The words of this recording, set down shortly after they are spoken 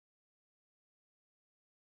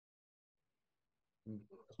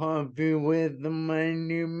coffee with my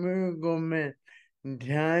new Miracle Man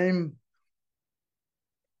time.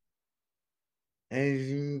 As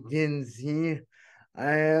you can see,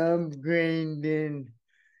 I upgraded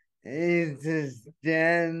it's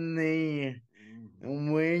Stanley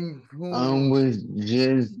way cool. I was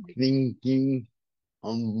just thinking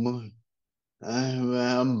of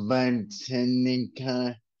about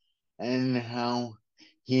Seneca and how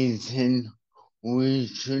he said we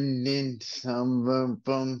shouldn't suffer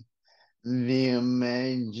from the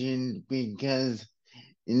imagined because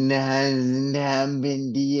it hasn't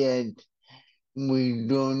happened yet. We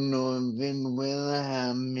don't know if it will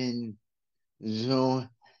happen. So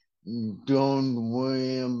don't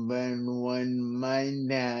worry about what might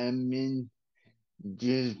happen.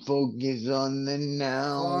 Just focus on the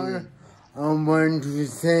now. I want to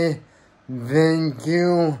say thank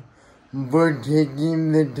you for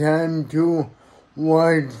taking the time to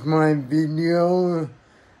watch my video.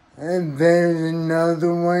 And there's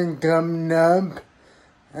another one coming up.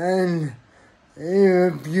 And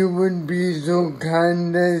if you would be so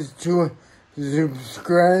kind as to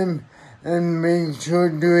subscribe and make sure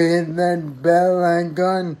to hit that bell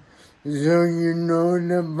icon so you're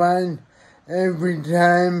notified every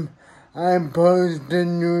time I post a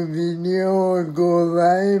new video or go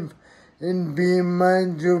live, and be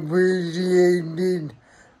much appreciated.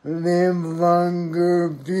 Live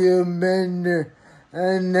longer, feel better,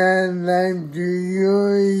 and add life to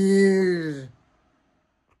your years.